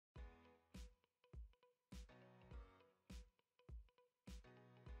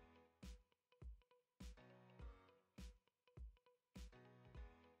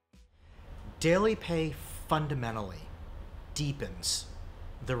DailyPay fundamentally deepens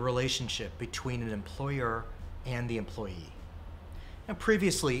the relationship between an employer and the employee. Now,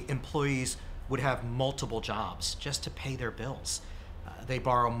 previously, employees would have multiple jobs just to pay their bills. They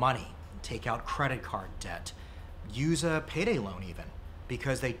borrow money, take out credit card debt, use a payday loan even,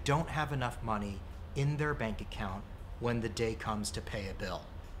 because they don't have enough money in their bank account when the day comes to pay a bill.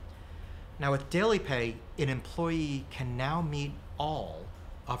 Now with DailyPay, an employee can now meet all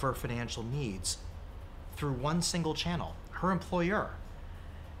of her financial needs through one single channel, her employer.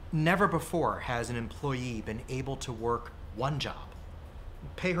 Never before has an employee been able to work one job,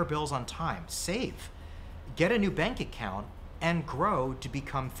 pay her bills on time, save, get a new bank account, and grow to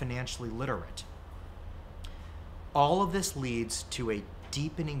become financially literate. All of this leads to a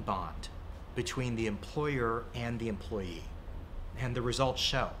deepening bond between the employer and the employee. And the results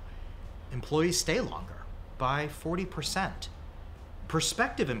show. Employees stay longer by 40%.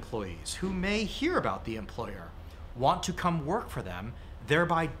 Prospective employees who may hear about the employer want to come work for them,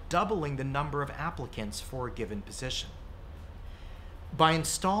 thereby doubling the number of applicants for a given position. By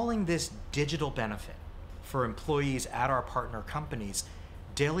installing this digital benefit for employees at our partner companies,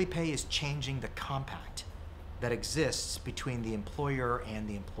 DailyPay is changing the compact that exists between the employer and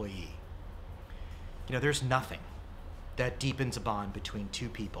the employee. You know, there's nothing that deepens a bond between two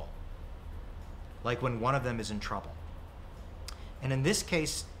people like when one of them is in trouble. And in this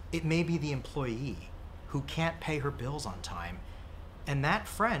case, it may be the employee who can't pay her bills on time, and that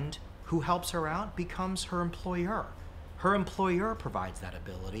friend who helps her out becomes her employer. Her employer provides that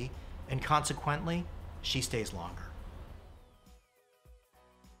ability, and consequently, she stays longer.